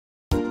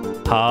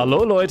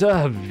Hallo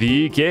Leute,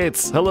 wie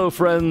geht's? Hello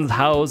friends,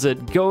 how's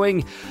it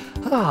going?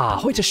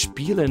 Heute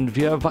spielen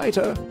wir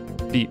weiter.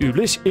 Wie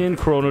üblich in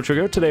Chrono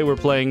Trigger. Today we're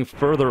playing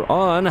further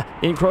on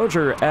in Chrono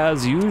Trigger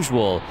as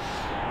usual.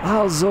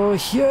 Also,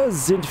 hier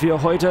sind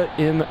wir heute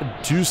im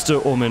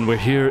Düsteromen. We're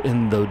here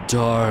in the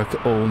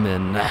Dark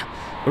Omen.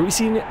 Where we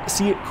see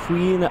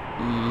Queen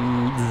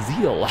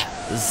Zeal.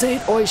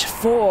 Seht euch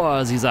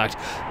vor, sie sagt.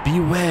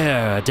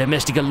 Beware, der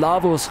mächtige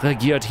Lavos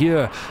regiert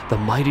hier. The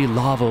mighty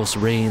Lavos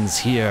reigns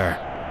here.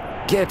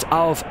 Geht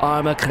auf,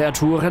 arme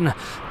Kreaturen.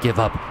 Give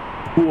up,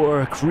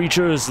 poor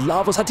creatures.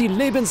 Lavos hat die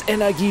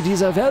Lebensenergie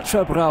dieser Welt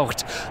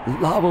verbraucht.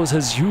 Lavos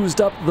has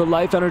used up the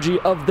life energy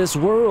of this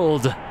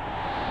world.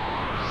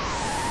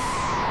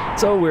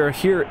 So we're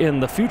here in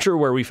the future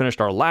where we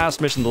finished our last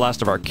mission, the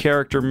last of our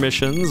character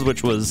missions,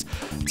 which was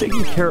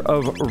taking care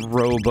of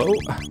Robo.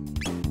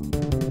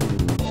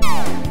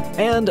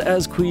 And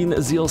as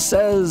Queen Zeal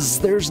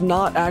says, there's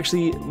not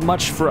actually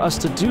much for us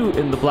to do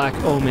in the Black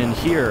Omen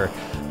here.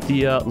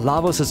 The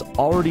Lavos has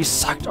already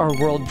sucked our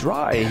world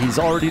dry. He's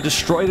already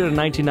destroyed it in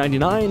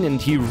 1999 and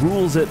he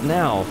rules it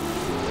now.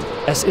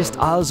 Es ist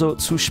also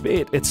zu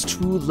spät. It's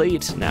too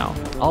late now.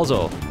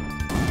 Also,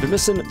 wir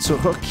müssen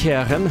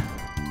zurückkehren.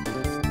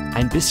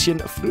 Ein bisschen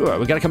früher.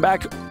 We gotta come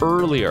back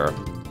earlier.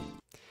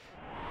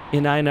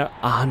 In einer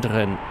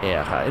anderen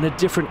Ära. In a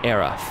different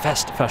era.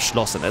 Fest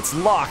verschlossen. It's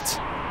locked.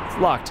 It's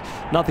locked.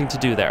 Nothing to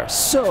do there.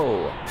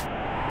 So,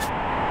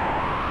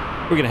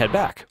 we're gonna head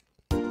back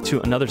to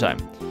another time.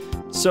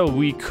 So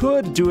we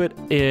could do it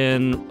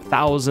in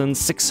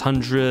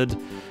 1600,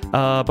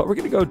 but we're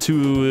gonna go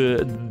to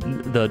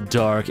the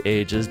Dark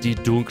Ages, die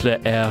dunkle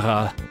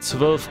Ära,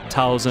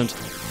 12,000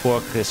 vor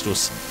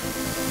Christus.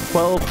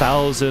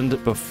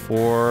 12,000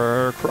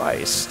 before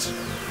Christ.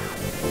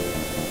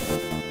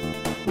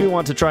 We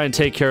want to try and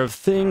take care of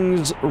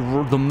things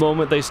the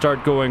moment they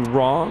start going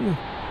wrong.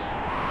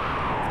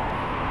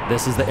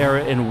 This is the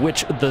era in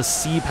which the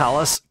Sea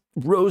Palace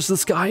rose the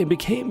sky and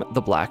became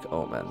the Black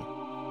Omen.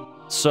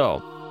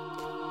 So,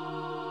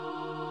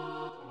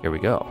 here we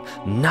go.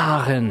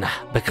 Narren,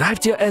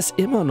 begreift ihr es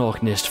immer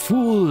noch nicht?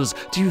 Fools,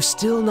 do you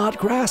still not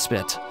grasp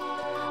it?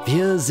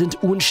 Wir sind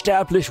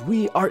unsterblich,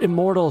 we are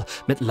immortal.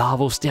 Mit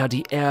Lavos, der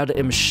die Erde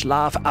im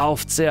Schlaf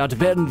aufzehrt,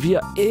 werden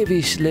wir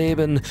ewig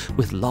leben.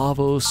 With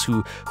Lavos,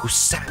 who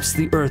saps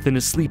the earth in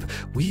his sleep,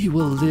 we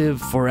will live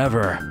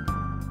forever.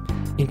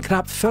 In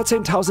knapp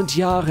 14.000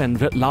 Jahren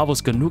wird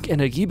Lavos genug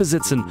Energie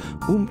besitzen,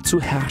 zu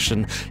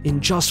herrschen.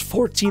 In just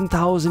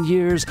 14,000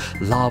 years,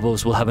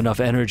 Lavos will have enough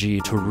energy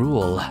to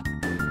rule.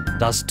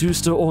 Das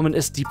Düsteromen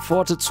ist die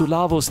Pforte zu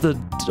Lavos. The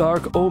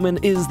Dark Omen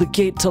is the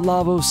gate to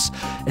Lavos.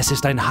 Es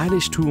ist ein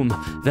Heiligtum,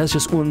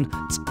 welches uns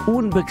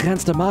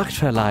unbegrenzte Macht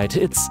verleiht.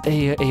 It's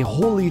a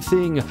holy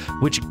thing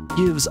which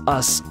gives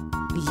us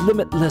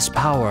limitless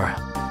power.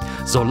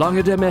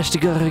 Solange der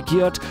Mächtige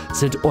regiert,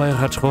 sind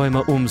eure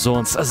Träume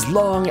umsonst. As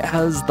long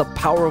as the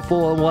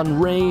powerful one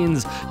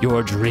reigns,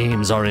 your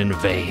dreams are in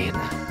vain.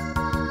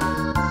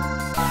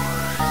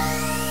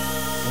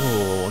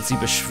 Oh, und sie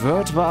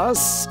beschwört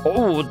was?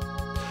 Oh,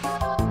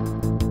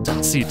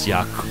 das sieht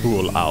ja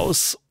cool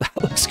aus. That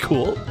looks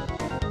cool.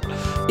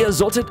 Ihr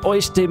solltet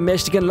euch dem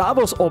mächtigen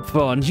Lavos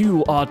opfern.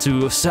 You ought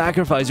to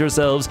sacrifice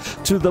yourselves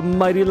to the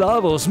mighty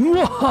Lavos.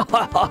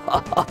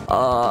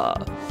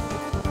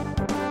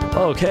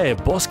 Okay,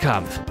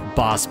 Bosskampf.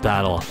 Boss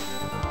Battle.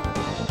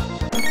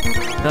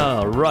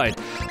 Alright.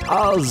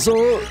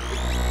 Also,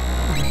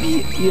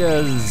 wie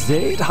ihr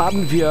seht,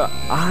 haben wir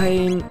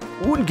ein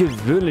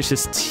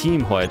ungewöhnliches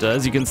Team heute.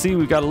 As you can see,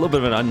 we've got a little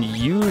bit of an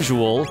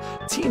unusual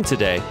team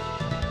today.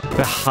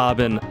 Wir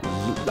haben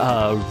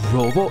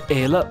Robo,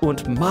 Ayla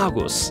und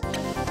Magus.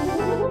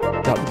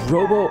 Got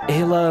Robo,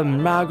 Ayla,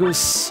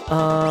 Magus,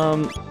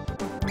 and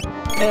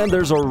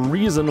there's a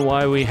reason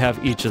why we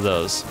have each of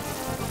those.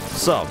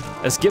 So,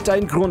 es gibt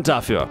einen Grund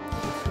dafür.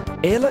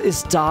 Ayla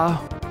ist da,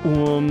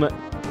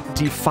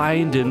 die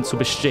Feindin zu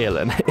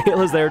bestehlen.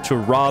 Ayla is there to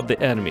rob the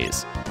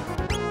enemies.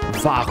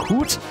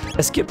 Wachhut,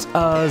 es gibt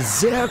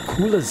sehr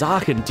coole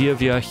Sachen, die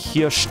wir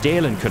hier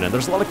stehlen können.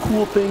 There's a lot of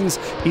cool things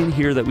in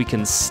here that we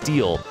can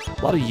steal.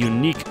 A lot of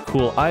unique,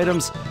 cool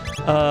items.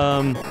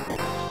 Und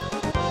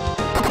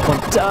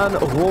dann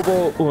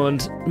Robo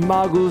und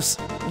Magus,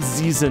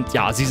 sie sind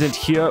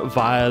hier,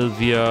 weil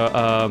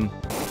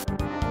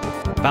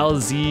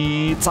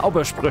sie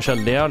Zaubersprüche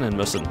lernen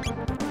müssen.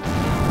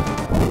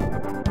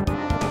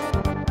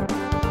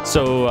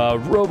 So,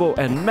 Robo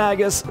and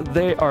Magus,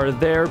 they are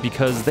there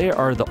because they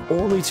are the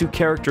only two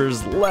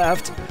characters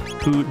left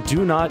who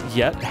do not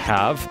yet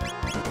have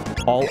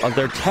all of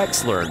their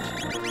techs learned.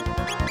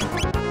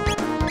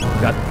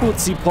 We've got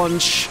Uzi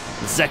Punch,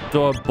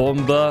 Sektor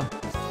Bombe,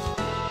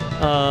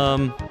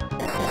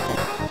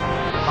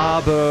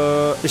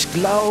 aber ich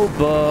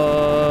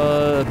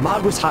glaube,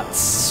 Magus hat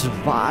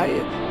zwei.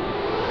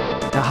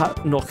 Er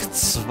hat noch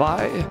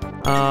zwei.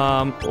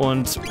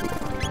 Und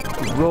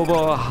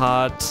Robo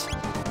hat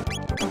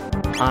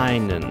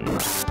einen.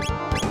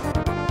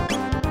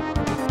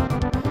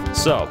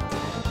 So,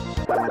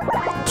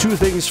 two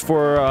things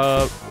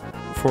for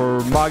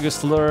for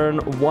Magus to learn,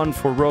 1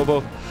 for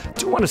Robo.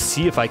 Do want to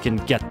see if I can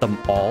get them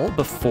all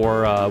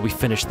before we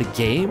finish the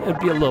game. It'd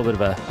be a little bit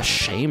of a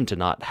shame to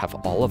not have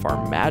all of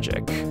our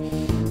magic,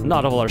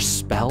 not all our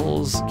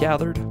spells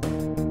gathered.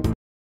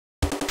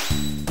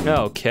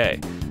 Okay,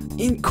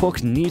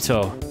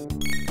 Inkognito.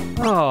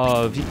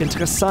 Oh, wie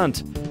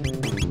interessant.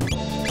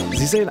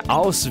 Sie sehen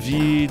aus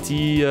wie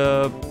die,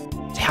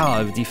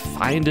 ja, die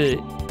Feinde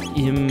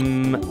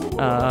im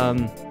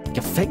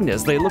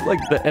Gefängnis. They look like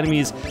the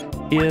enemies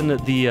in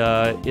the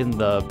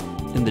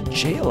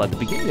jail at the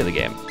beginning of the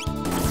game.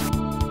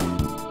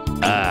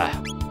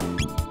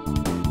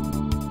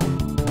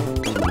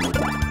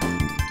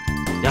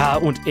 Ja,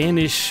 und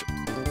ähnlich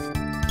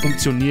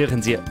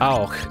funktionieren sie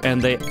auch.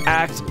 And they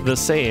act the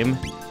same.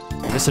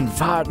 Wir müssen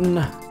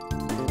warten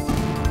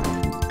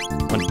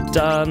und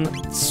dann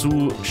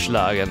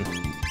zuschlagen.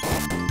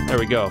 There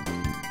we go.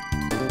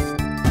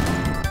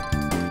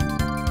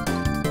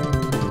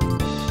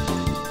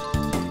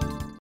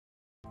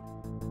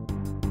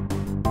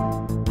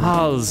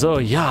 Also,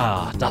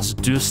 ja, das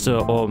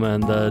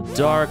Düsteromen, the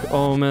Dark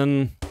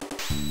Omen,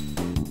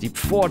 die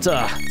Pforte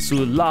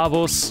zu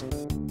Lavos.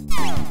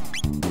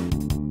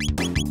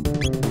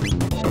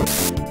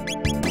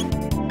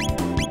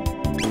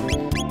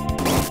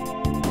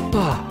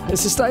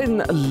 Es ist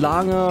ein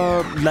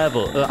langer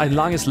Level, ein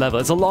langes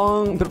Level. It's a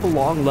bit of a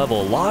long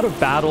level. A lot of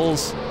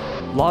battles,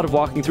 a lot of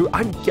walking through.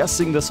 I'm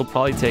guessing this will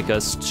probably take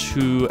us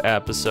 2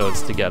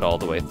 episodes to get all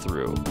the way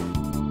through.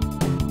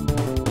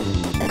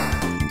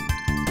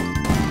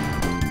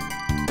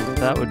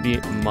 That would be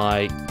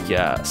my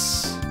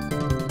guess.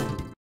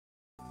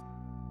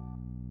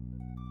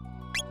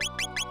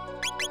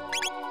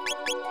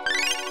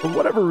 For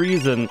whatever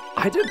reason,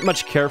 I didn't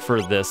much care for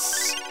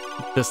this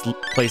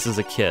place as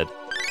a kid.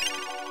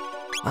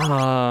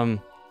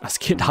 Als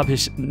Kind habe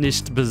ich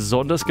nicht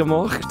besonders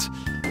gemocht.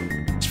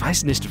 Ich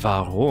weiß nicht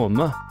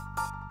warum.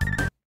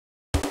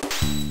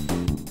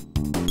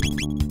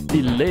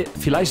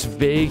 Vielleicht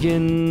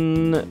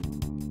wegen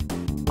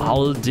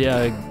all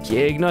der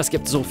Gegner. Es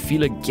gibt so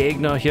viele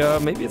Gegner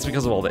hier. Maybe it's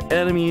because of all the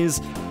enemies.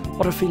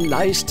 Oder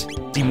vielleicht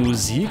die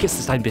Musik. Es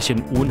ist ein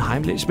bisschen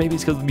unheimlich. Maybe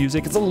it's because of the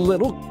music. It's a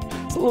little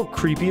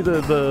creepy,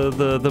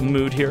 the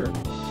mood here.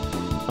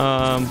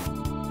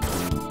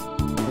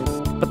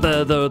 But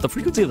the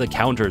frequency of the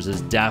counters is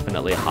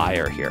definitely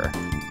higher here.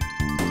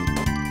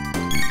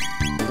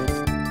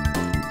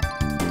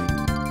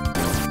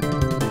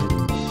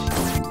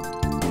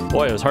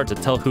 Boy, it was hard to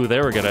tell who they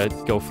were gonna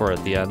go for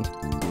at the end.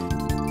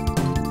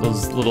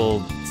 Those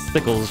little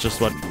sickles just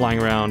went flying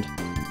around.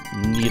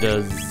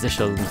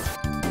 Niedersichern.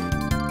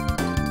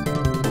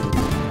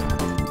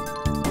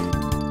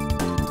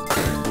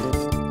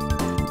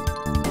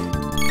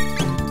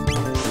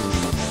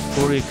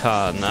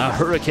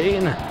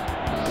 Hurricane.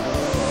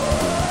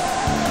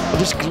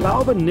 Und ich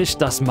glaube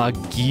nicht, dass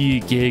Magie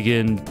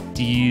gegen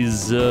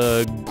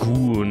diese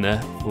Goon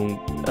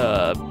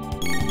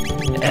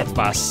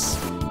etwas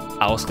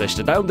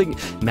ausrichtet. I don't think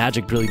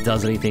magic really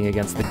does anything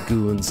against the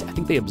goons. I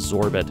think they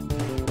absorb it.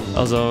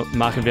 Also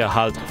machen wir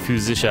halt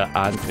physische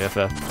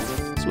Angriffe.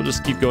 So we'll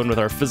just keep going with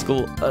our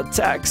physical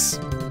attacks.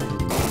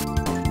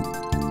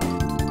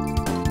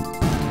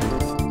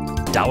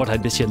 Dauert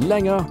ein bisschen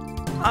länger,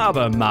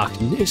 aber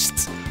macht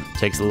nichts.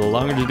 Takes a little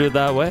longer to do it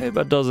that way,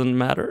 but doesn't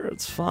matter.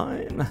 It's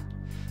fine.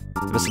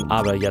 Wir müssen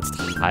aber jetzt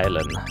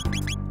heilen.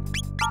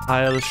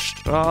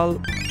 Heilstrahl.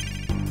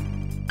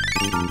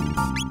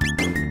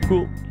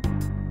 Cool.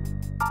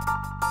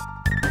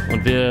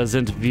 Und wir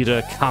sind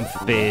wieder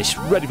kampffähig.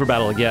 Ready for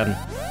battle again.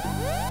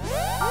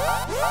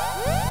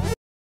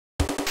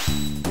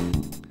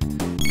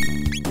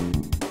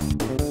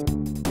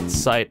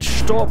 Zeit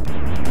Stopp.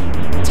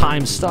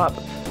 Time Stop.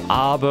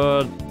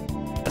 Aber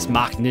es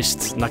macht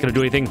nichts. Not gonna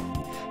do anything.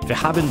 Wir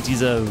haben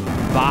diese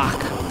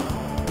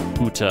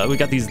Wachhüte. We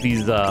got these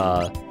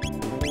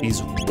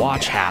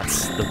watch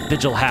hats, the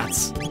vigil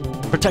hats.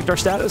 Protect our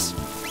status.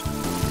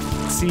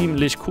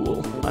 Ziemlich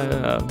cool.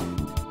 I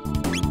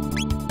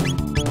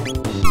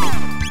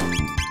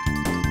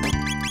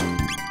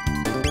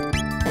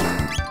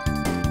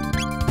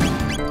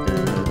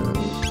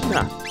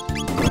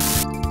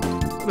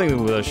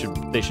think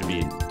they should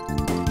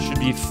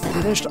be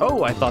finished.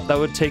 Oh, I thought that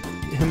would take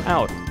him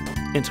out.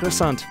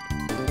 Interessant.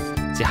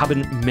 Sie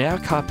haben mehr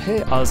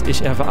KP, als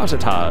ich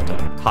erwartet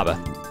habe.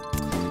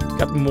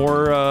 Got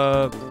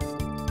more,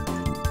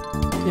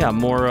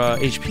 more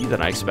HP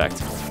than I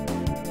expect.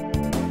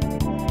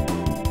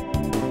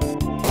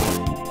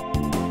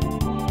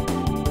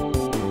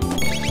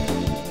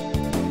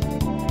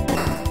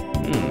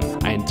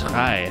 Ein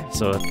 3,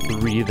 so a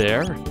 3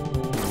 there.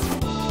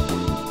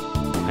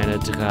 Eine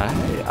 3,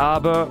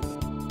 aber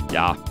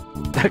ja,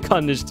 er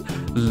kann nicht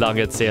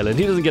lange zählen.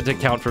 He doesn't get to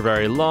count for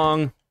very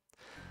long.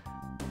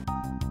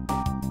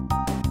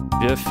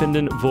 Wir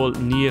finden wohl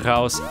nie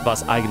raus,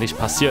 was eigentlich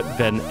passiert,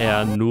 wenn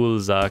er 0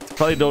 sagt.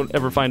 Probably don't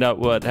ever find out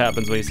what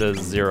happens when he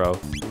says 0.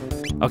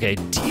 Okay,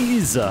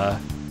 diese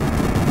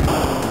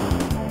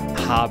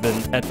haben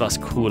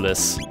etwas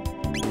Cooles.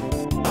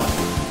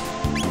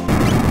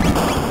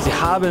 Sie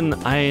haben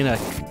eine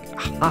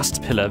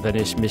Hastpille, wenn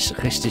ich mich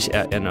richtig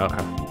erinnere.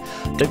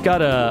 They've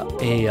got a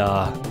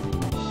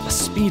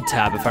speed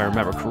tab, if I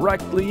remember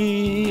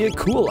correctly.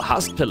 Cool,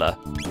 Hastpille.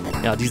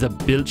 Ja, dieser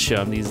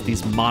Bildschirm,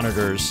 these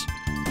monitors.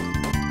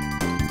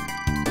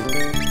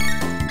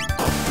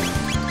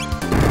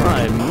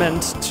 I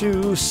meant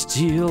to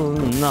steal,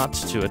 not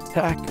to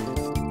attack.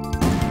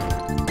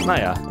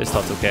 Naja, ist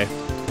das okay.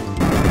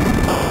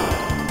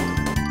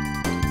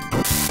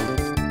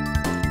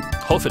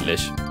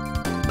 Hoffentlich.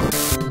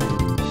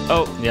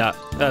 Oh, ja,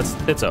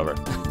 it's over.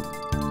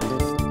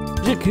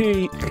 Wir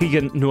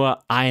kriegen nur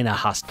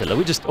eine Hastpille.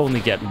 We just only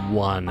get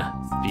one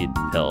speed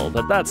pill,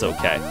 but that's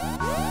okay.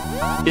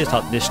 Ist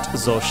halt nicht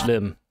so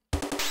schlimm.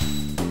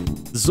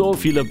 So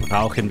viele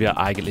brauchen wir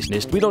eigentlich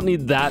nicht. We don't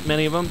need that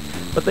many of them,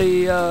 but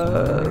they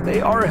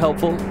are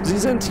helpful. Sie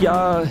sind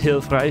ja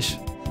hilfreich.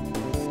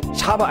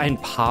 Ich habe ein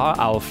paar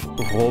auf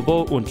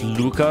Robo und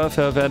Luca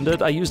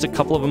verwendet. I used a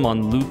couple of them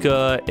on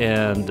Luca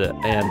and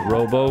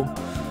Robo.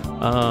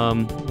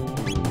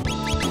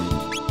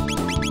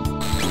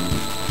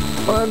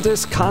 Und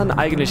es kann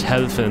eigentlich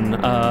helfen.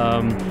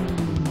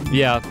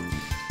 Yeah.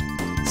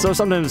 So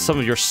sometimes some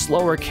of your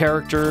slower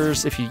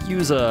characters, if you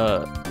use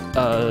a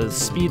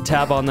speed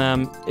tab on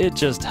them, it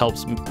just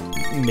helps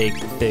make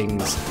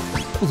things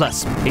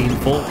less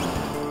painful.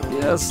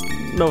 Yes,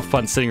 no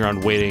fun sitting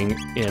around waiting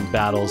in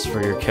battles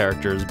for your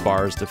character's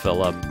bars to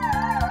fill up.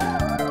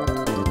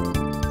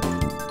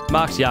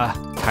 Macht ja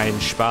keinen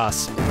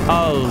Spaß.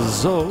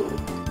 Also,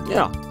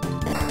 ja.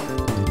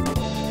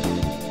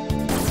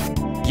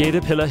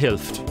 Jede Pille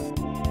hilft.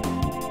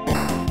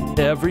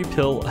 Every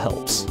pill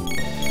helps.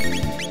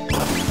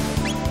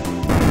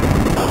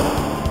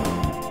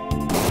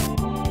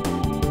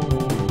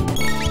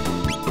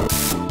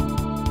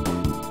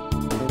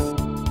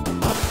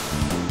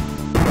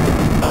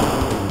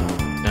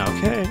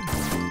 Okay.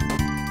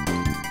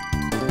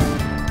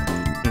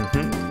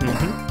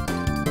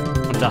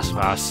 Und das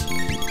war's.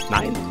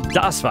 Nein,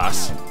 das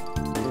war's.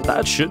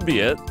 That should be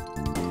it.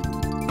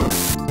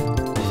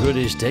 Würde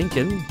ich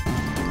denken.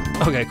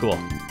 Okay, cool.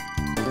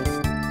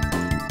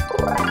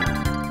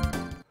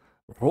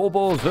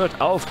 Robo wird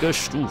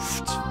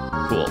aufgestuft.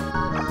 Cool.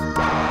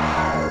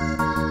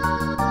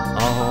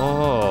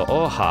 Oh,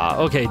 oha.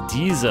 Okay,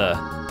 diese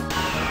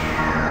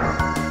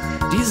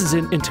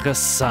sind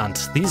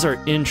interessant. These are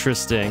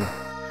interesting.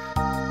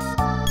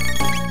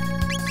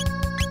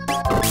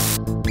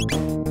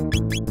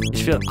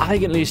 Ich will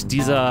eigentlich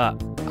diese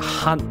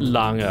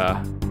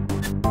Handlanger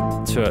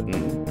töten.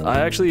 I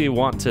actually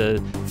want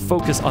to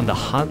focus on the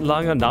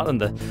Handlanger, not on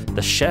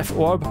the Chef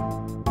Orb.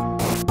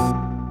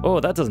 Oh,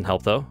 that doesn't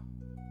help though.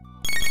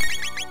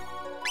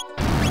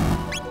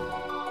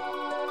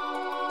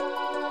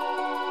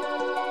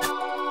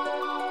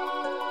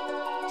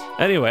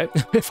 Anyway,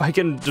 if I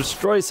can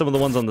destroy some of the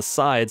ones on the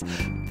sides,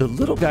 the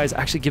little guys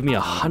actually give me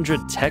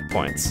 100 tech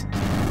points.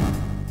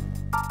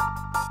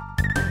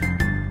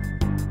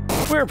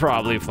 We're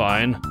probably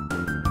fine.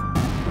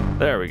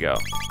 There we go.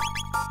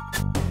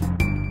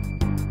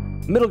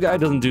 Middle guy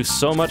doesn't do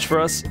so much for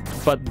us,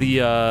 but the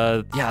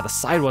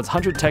side ones,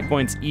 100 tech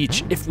points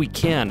each, if we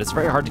can. It's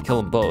very hard to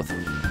kill them both.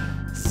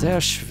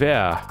 Sehr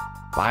schwer,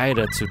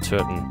 beide zu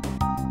töten.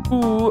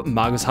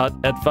 Magus hat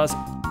etwas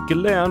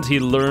gelernt. He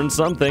learned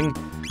something.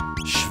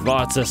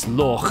 Schwarzes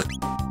Loch.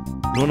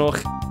 Nur noch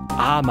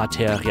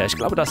A-Materie. Ich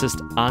glaube, das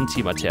ist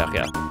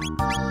Antimaterie.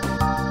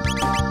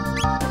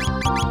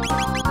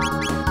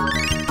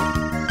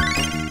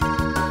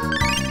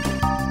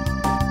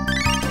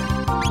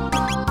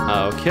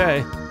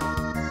 Okay.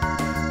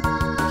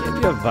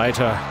 Gehen wir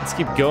weiter. Let's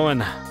keep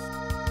going.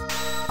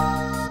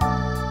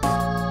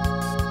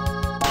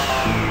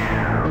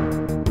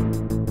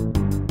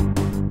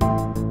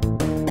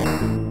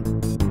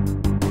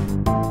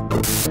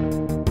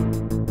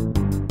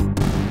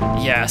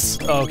 Yes,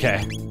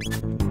 okay.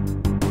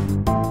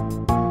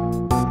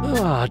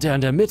 Ah, der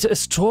in der Mitte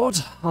ist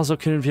tot, also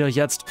können wir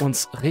jetzt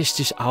uns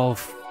richtig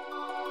auf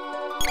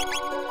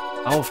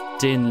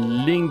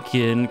den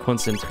linken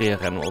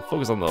konzentrieren. We'll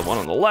focus on the one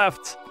on the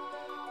left.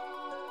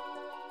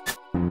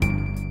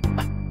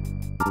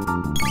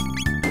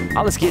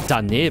 Alles geht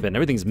daneben,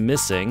 everything's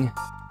missing.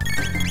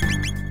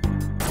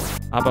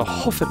 Aber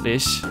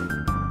hoffentlich...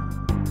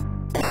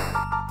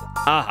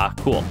 Aha,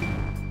 cool.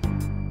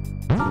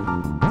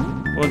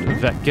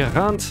 Und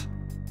weggerannt.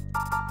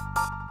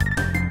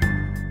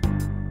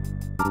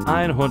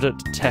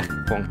 100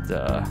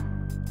 Tech-Punkte.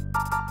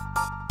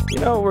 You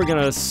know, we're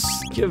gonna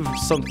give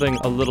something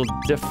a little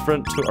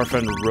different to our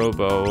friend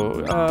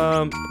Robo.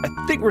 I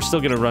think we're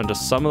still gonna run to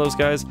some of those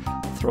guys.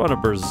 Throw on a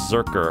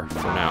Berserker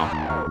for now.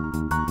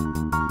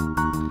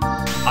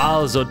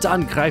 Also,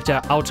 dann greift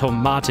er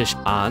automatisch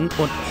an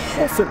und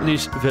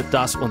hoffentlich wird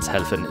das uns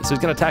helfen. So he's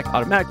gonna attack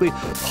automatically.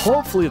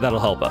 Hopefully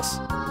that'll help us.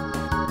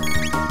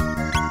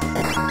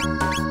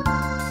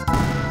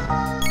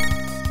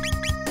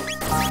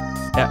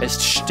 Er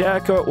ist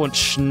stärker und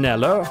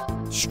schneller.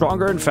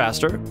 Stronger and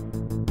faster.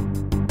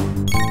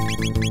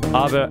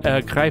 Aber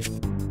er greift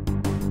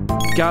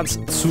ganz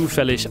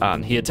zufällig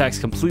an. He attacks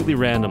completely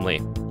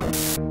randomly.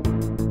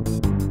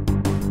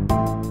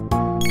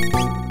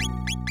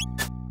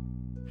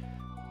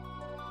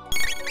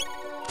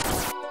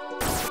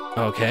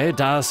 Okay,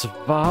 das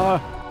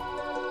war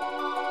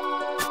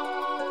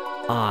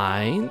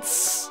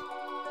 1.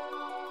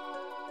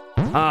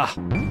 Ah,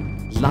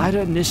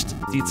 leider nicht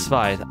die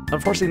 2.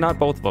 Unfortunately, not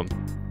both of them.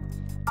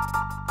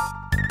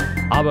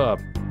 Aber,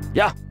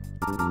 ja,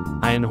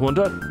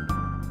 100.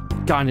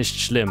 Gar nicht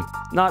schlimm.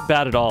 Not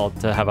bad at all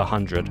to have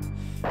 100.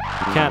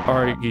 Can't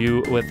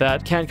argue with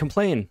that. Can't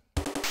complain.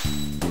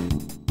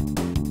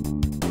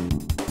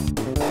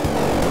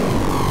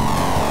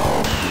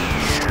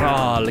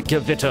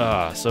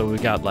 Gewitter. So we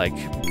got like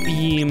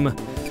beam,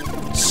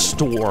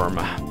 storm.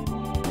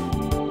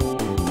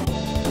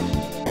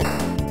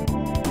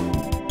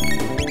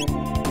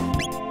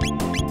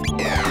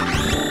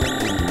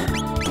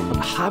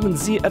 Und haben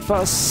sie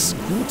etwas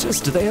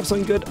Gutes? Do they have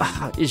something good?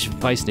 Ach, ich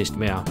weiß nicht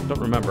mehr.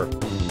 Don't remember.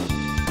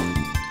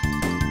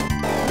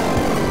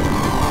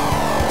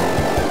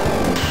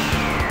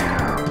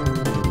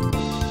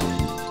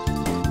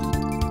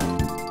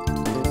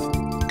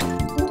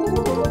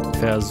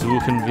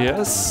 Versuchen wir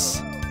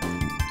es.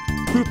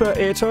 Hyper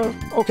Ether.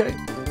 Okay.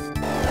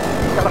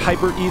 Got a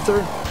Hyper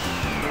Ether.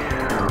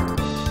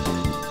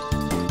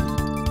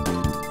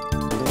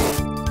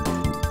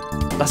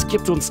 Das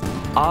gibt uns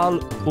all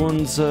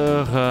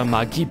unsere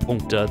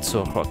Magiepunkte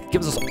zurück.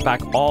 Gives us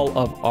back all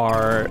of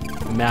our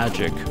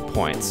magic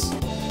points.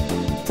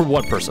 For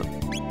one person.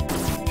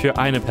 Für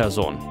eine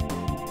Person.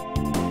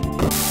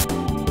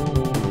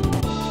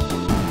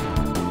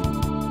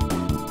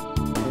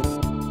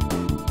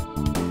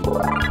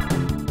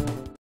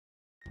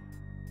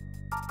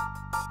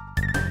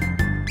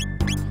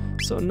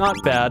 So not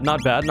bad,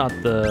 not bad, not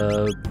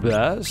the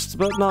best,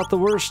 but not the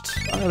worst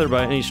either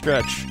by any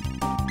stretch.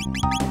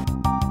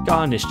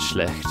 Gar nicht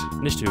schlecht,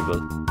 nicht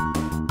übel.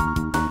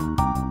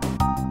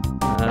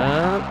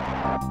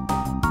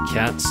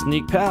 Can't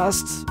sneak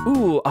past.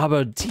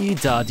 Aber die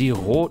da, die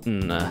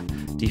roten,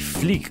 die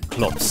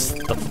Fliegklops,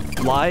 the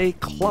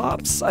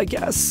Flyklops, I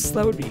guess,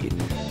 that would be.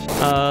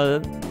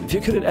 Wir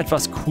können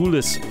etwas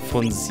Cooles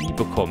von sie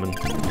bekommen.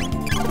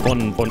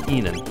 Von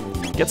ihnen.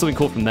 Get something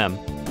cool from them.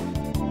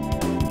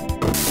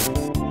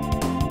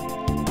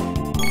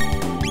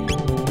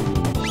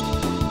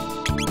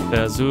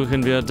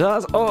 Versuchen wir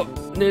das. Oh,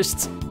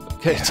 nichts.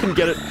 Okay, didn't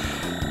get it.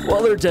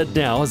 Well, they're dead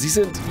now. Sie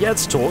sind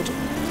jetzt tot.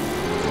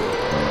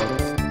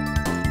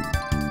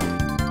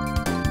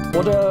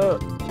 Oder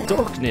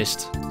doch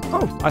nicht.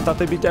 Oh, I thought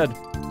they'd be dead.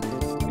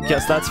 I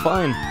guess that's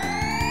fine.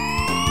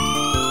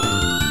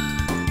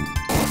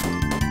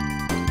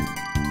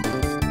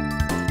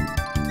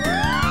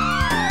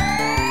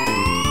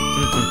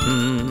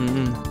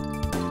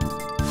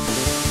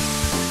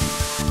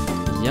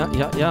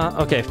 Ja.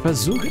 Okay,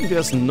 versuchen wir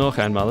es noch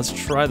einmal. Let's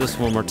try this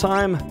one more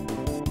time.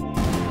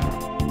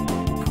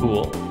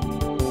 Cool.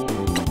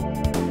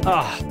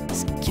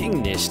 Es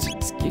ging nicht.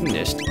 Es ging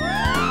nicht.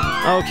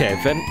 Okay,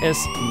 wenn es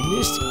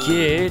nicht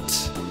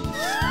geht,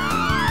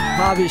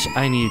 habe ich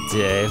eine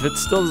Idee. If it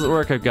still doesn't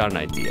work, I've got an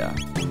idea.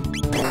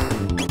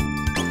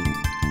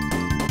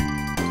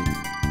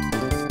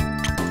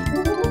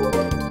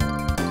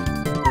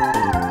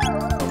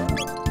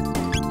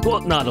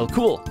 Gold Nadel,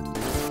 cool.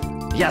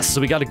 Yes,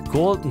 so we got a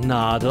Gold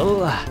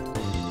Nadel.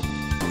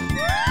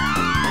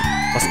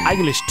 Was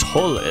eigentlich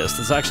toll ist.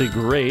 It's actually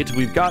great.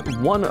 We've got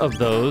one of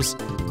those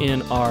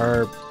in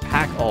our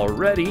pack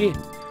already.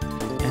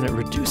 And it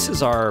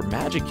reduces our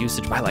magic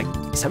usage by like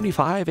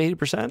 75,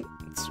 80%.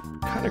 It's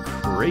kind of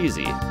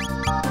crazy.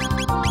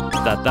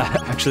 That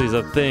actually is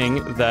a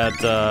thing that,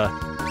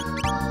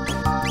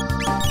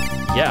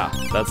 yeah,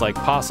 that's like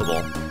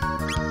possible.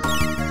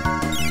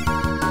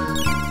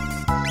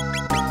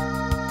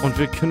 Und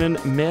wir können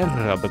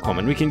mehrere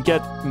bekommen. We can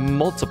get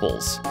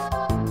multiples.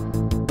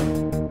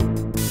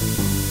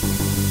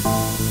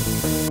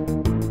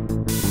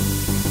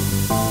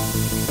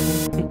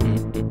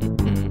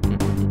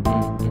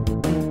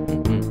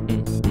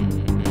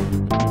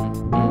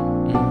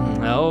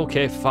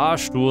 Okay,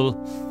 Fahrstuhl.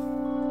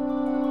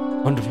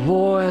 Und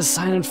wo es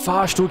einen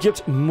Fahrstuhl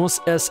gibt,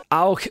 muss es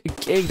auch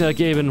Gegner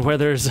geben. Where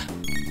there's,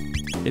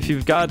 if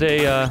you've got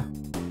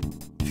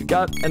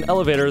an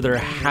elevator, there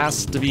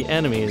has to be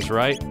enemies,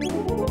 right?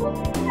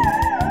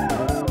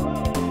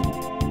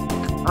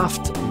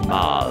 Craft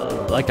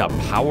mal, like a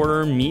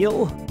power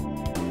meal?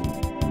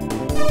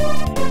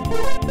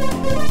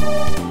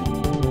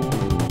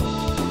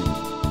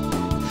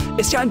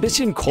 Ist ja ein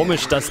bisschen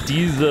komisch, dass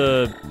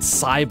diese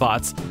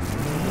Cybots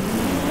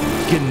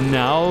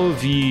genau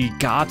wie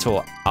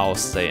Gato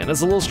aussehen.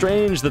 It's a little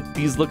strange that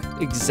these look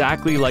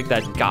exactly like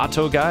that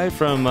Gato guy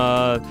from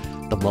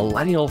the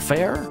Millennial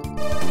Fair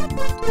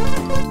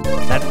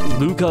that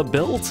Luca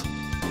built.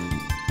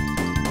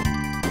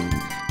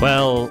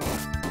 Well,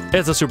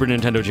 it's a Super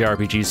Nintendo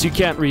JRPG, so you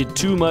can't read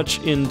too much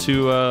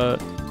into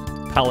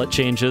palette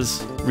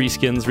changes,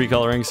 reskins,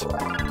 recolorings.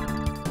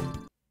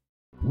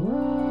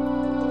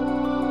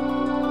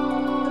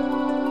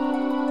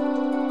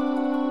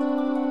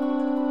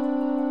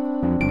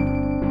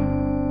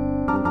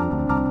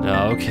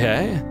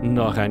 Okay,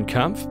 noch ein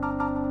Kampf.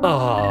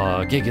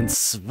 Oh, gegen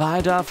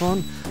 2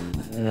 davon?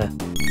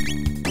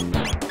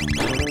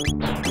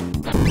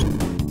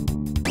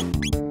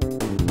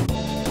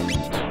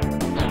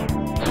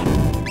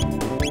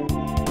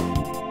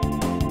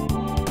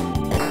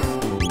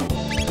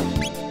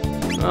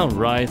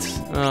 Alright,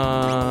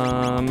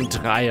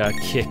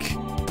 Dreier-Kick.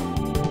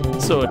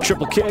 So,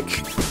 Triple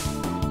Kick.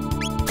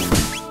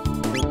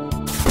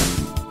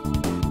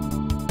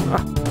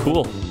 Ah,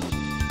 cool.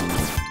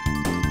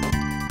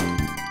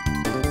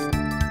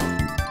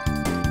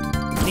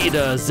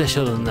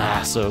 Niedersicheln,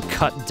 so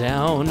cut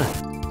down.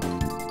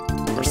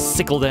 Or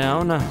sickle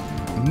down.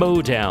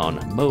 Mow down.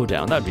 Mow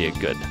down, that'd be a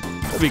good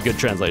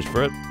translation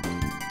for it.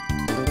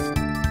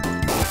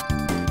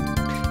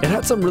 It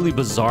had some really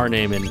bizarre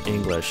name in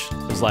English.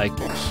 It was like,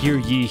 hear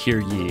ye,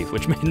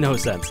 which made no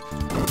sense.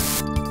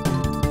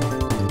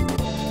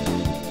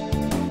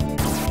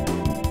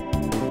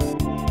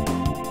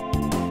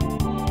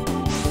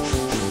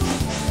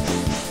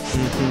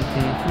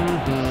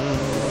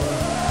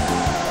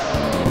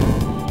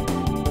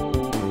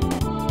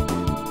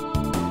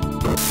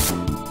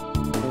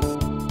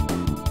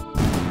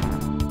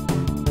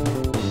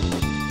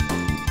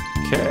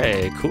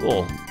 Okay,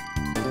 cool.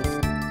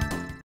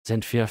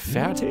 Sind wir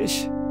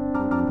fertig?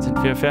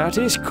 Sind wir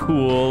fertig?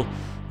 Cool.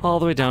 All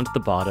the way down to the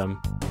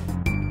bottom.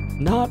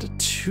 Not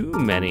too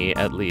many,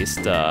 at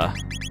least, not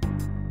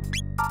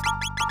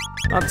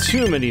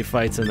too many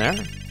fights in there.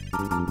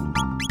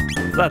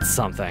 That's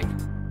something.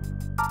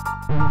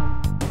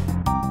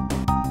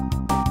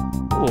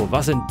 Oh,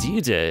 was sind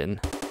die denn?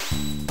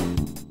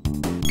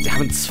 Sie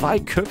haben 2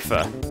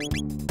 Köpfe.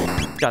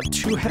 Got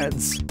 2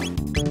 heads.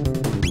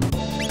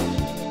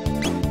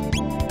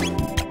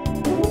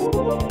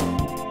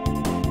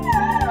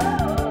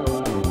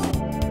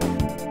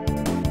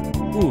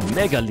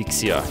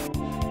 Megalixir.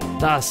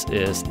 Das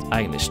ist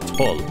eigentlich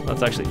toll.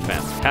 That's actually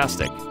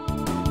fantastic.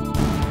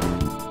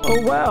 Oh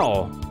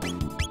wow.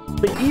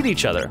 They eat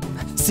each other.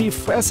 Sie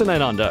fressen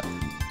einander.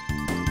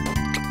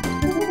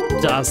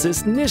 Das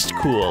ist nicht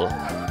cool.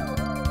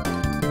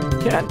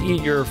 Can't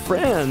eat your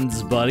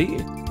friends,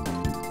 buddy.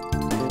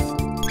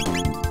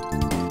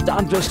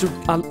 Dann wirst du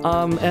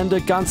am Ende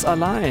ganz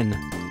allein.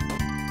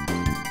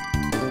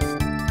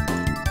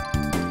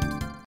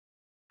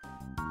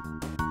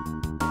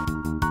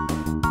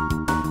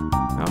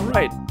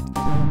 Alright.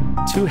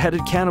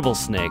 2-headed cannibal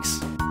snakes.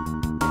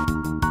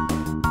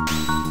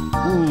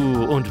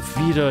 Und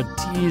wieder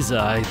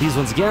dieser. These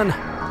ones again.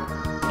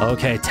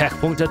 Okay,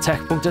 Tech-Punkte,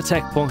 Tech-Punkte,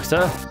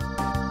 Tech-Punkte.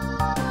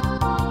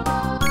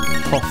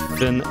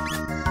 Hoffen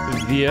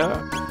wir,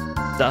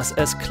 dass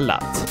es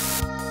klappt.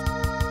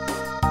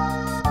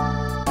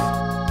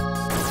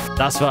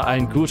 Das war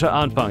ein guter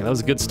Anfang. That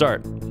was a good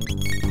start.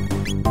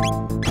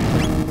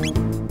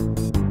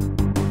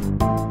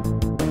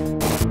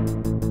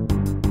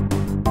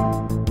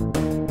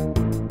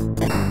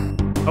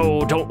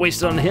 Oh, don't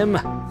waste it on him.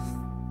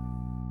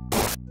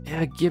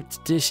 Er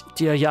gibt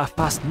dir ja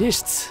fast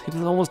nichts. He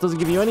almost doesn't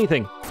give you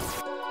anything.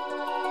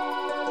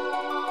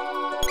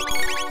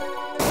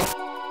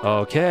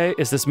 Okay,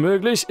 ist es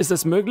möglich? Ist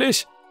es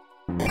möglich?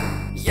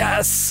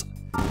 Yes!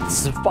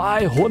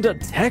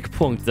 200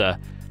 Tech-Punkte.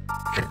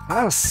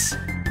 Krass.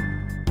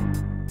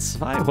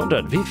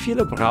 200. Wie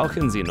viele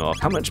brauchen sie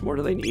noch? How much more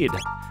do they need?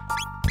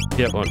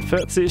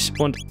 44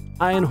 und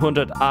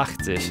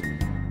 180.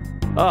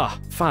 Ah,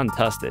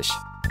 fantastisch.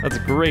 That's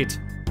great.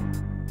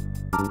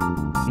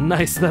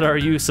 Nice that our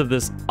use of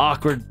this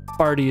awkward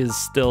party is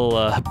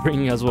still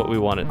bringing us what we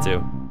want it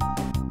to.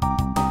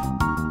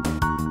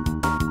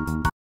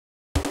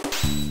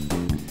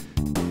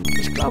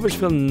 Ich glaube,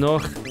 ich will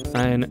noch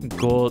ein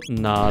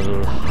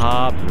Goldnadel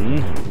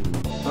haben.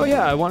 Oh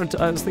yeah, I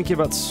was thinking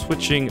about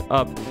switching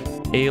up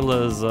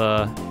Ayla's,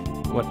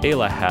 what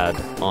Ayla had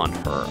on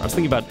her. I was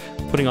thinking about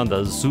putting on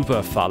the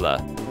Superfalle.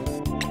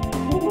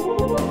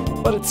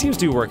 But it seems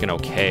to be working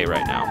okay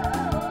right now.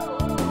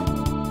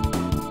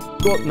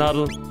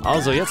 Goldnadel.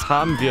 Also, jetzt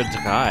haben wir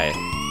 3.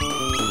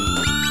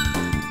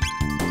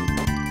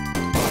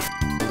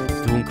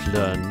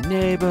 Dunkler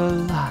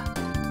Nebel.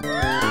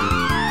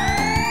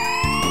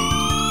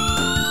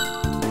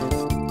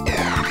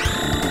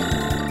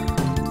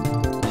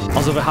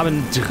 Also, wir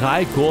haben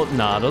 3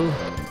 Goldnadel.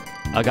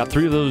 I got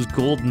 3 of those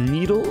gold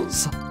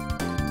needles.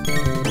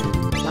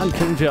 Dann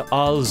können wir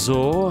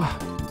also...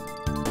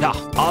 Ja,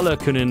 alle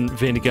können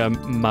weniger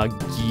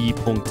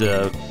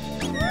Magiepunkte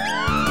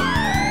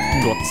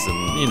nutzen.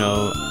 You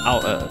know,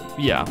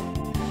 yeah.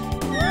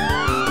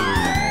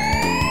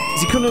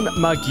 Sie können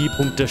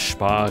Magiepunkte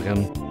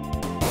sparen.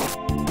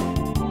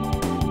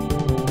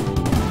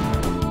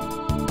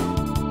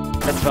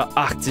 Etwa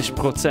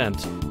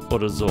 80%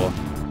 oder so.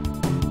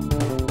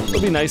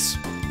 It'll be nice.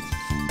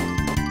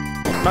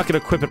 I'm not gonna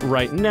equip it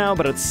right now,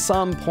 but at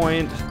some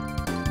point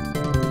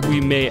we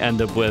may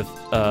end up with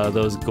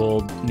those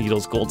gold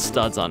needles, gold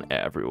studs on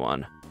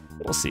everyone.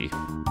 We'll see.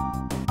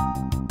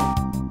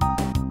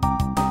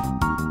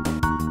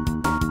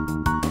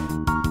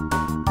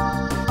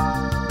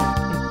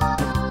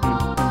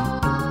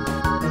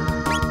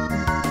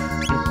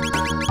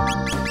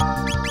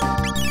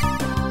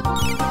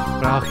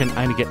 brauchen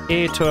einige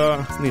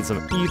Äther. Let's need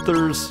some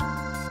ethers.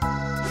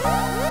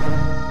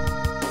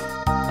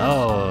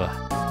 Oh,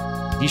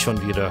 die schon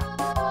wieder.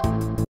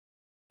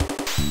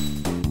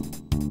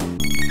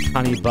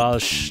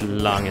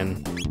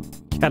 Kannibal-Schlangen.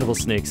 Cannibal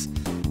snakes.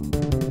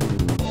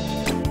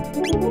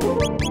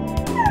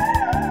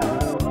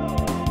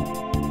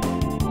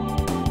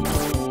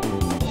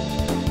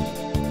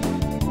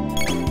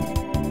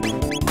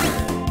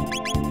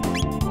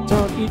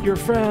 Don't eat your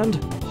friend.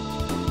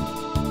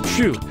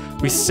 Phew,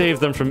 we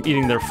saved them from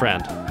eating their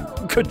friend.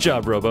 Good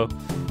job, Robo.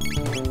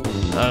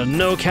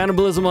 No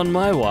cannibalism on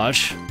my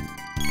watch.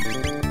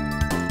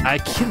 I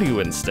kill you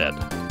instead.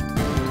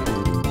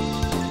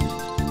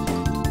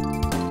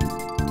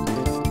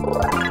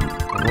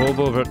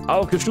 Robo wird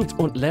aufgestuft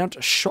und lernt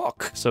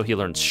Shock. So he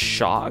learns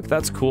Shock.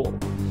 That's cool.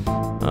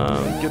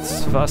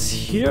 Gibt's was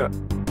hier?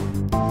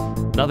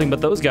 Nothing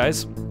but those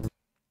guys.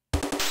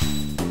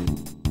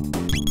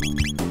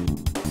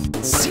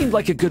 Seemed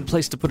like a good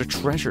place to put a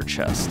treasure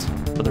chest,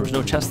 but there was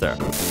no chest there.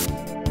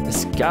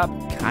 Es gab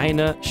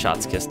keine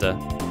Schatzkiste.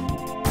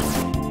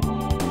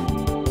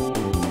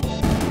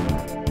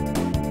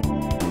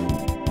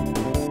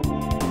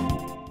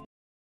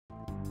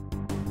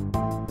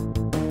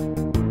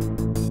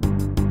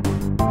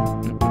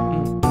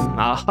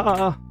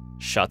 Aha!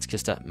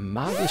 Schatzkiste.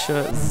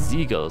 Magische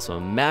Siegel, so a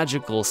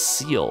magical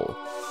seal.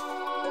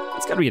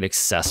 It's gotta be an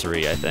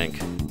accessory, I think.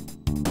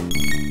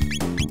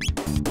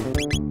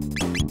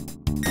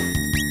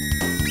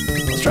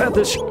 Let's try out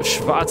this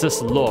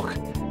schwarzes Loch.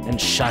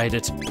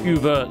 Entscheidet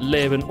über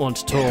Leben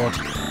und Tod.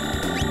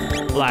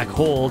 Black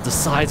hole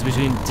decides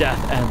between death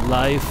and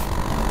life.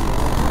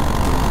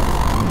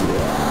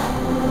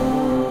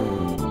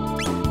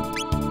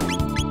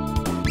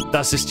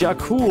 Das ist ja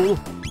cool.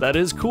 That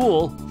is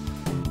cool.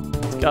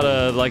 It's got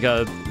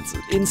it's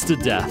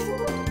insta-death.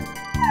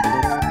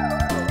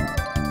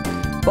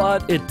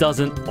 But it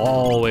doesn't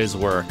always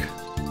work.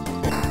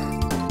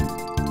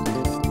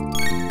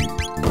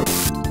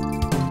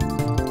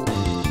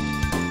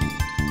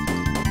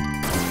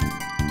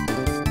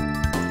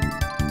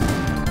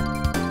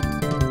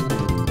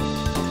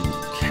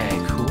 Okay,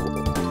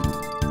 cool.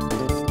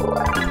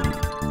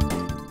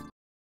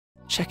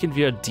 Checken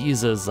wir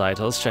diese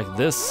Seite. Let's check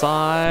this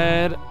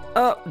side.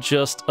 Oh,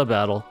 just a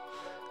battle.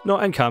 No,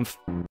 ein Kampf.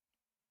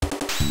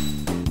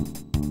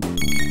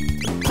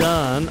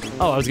 Done.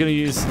 Oh, I was gonna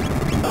use...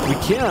 We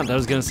can't. I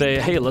was gonna say,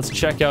 hey, let's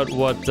check out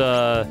what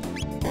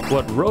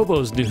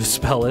Robo's new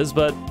spell is,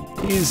 but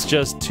he's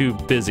just too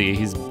busy.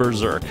 He's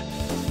berserk.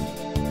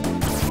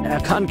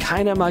 Kann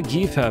keine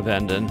Magie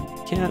verwenden.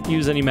 Can't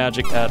use any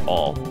magic at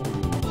all.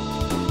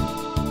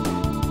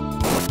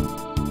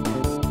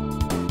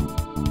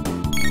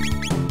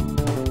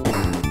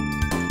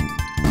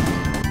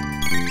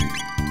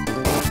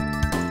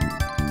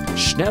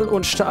 Schnell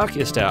und stark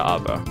ist er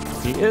aber.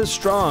 He is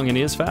strong and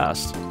he is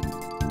fast.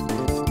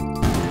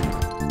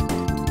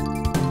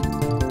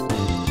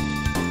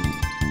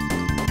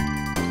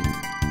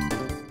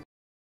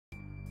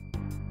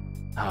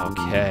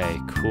 Okay,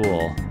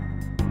 cool.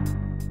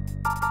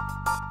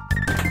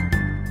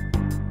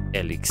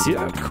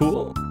 Elixir,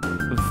 cool.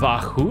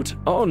 Wachhut.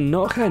 Oh,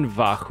 noch ein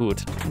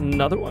Wachhut.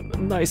 Another one.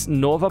 Nice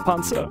Nova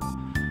Panzer.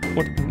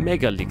 Und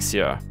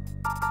Megalixir.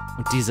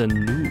 Und diese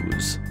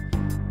News.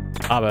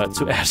 Aber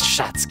zuerst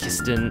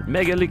Schatzkisten,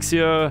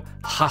 Megalixir,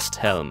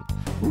 Hasthelm.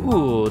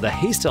 Ooh, the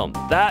Hastehelm.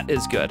 That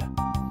is good.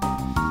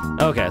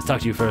 Okay, let's talk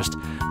to you first.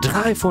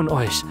 3 von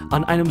euch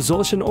an einem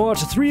solchen Ort.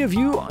 3 of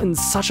you in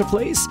such a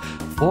place.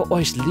 Vor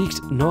euch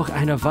liegt noch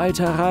eine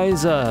weitere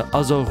Reise.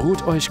 Also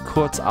ruht euch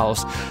kurz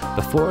aus.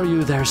 Before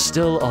you, there's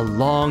still a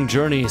long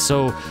journey.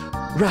 So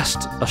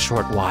rest a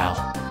short while.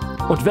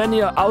 Und wenn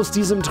ihr aus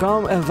diesem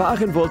Traum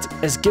erwachen wollt,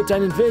 es gibt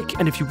einen Weg.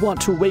 And if you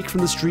want to wake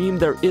from this dream,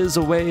 there is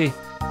a way.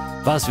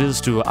 Was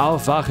willst du?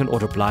 Aufwachen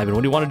oder bleiben?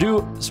 What do you want to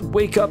do? Is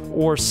wake up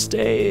or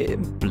stay?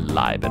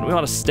 Bleiben. We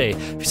want to stay.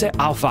 If you say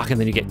aufwachen,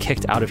 then you get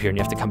kicked out of here and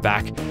you have to come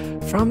back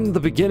from the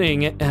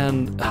beginning,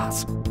 and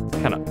it's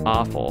kind of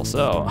awful.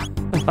 So,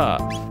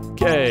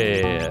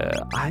 okay.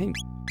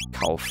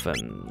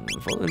 Einkaufen.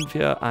 Wollen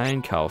wir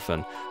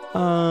einkaufen?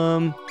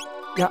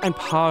 Ja, ein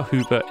paar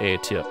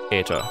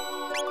Hyper-Äther.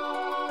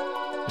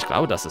 Ich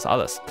glaube, das ist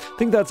alles. I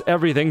think that's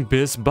everything.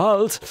 Bis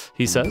bald,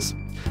 he says.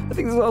 I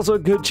think there's also a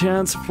good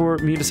chance for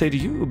me to say to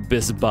you,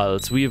 bis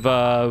bald. We've,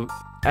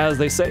 as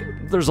they say,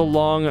 there's a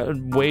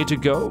long way to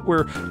go.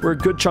 We're a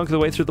good chunk of the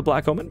way through the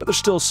Black Omen, but there's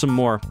still some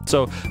more.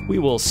 So we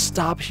will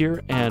stop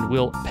here and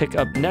we'll pick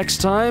up next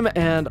time.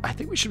 And I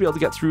think we should be able to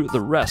get through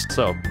the rest.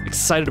 So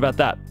excited about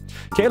that.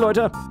 Okay,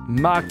 Leute,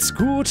 macht's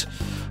gut.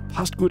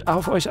 Passt gut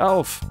auf euch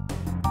auf.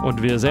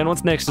 Und wir sehen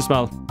uns nächstes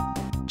Mal.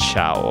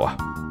 Ciao.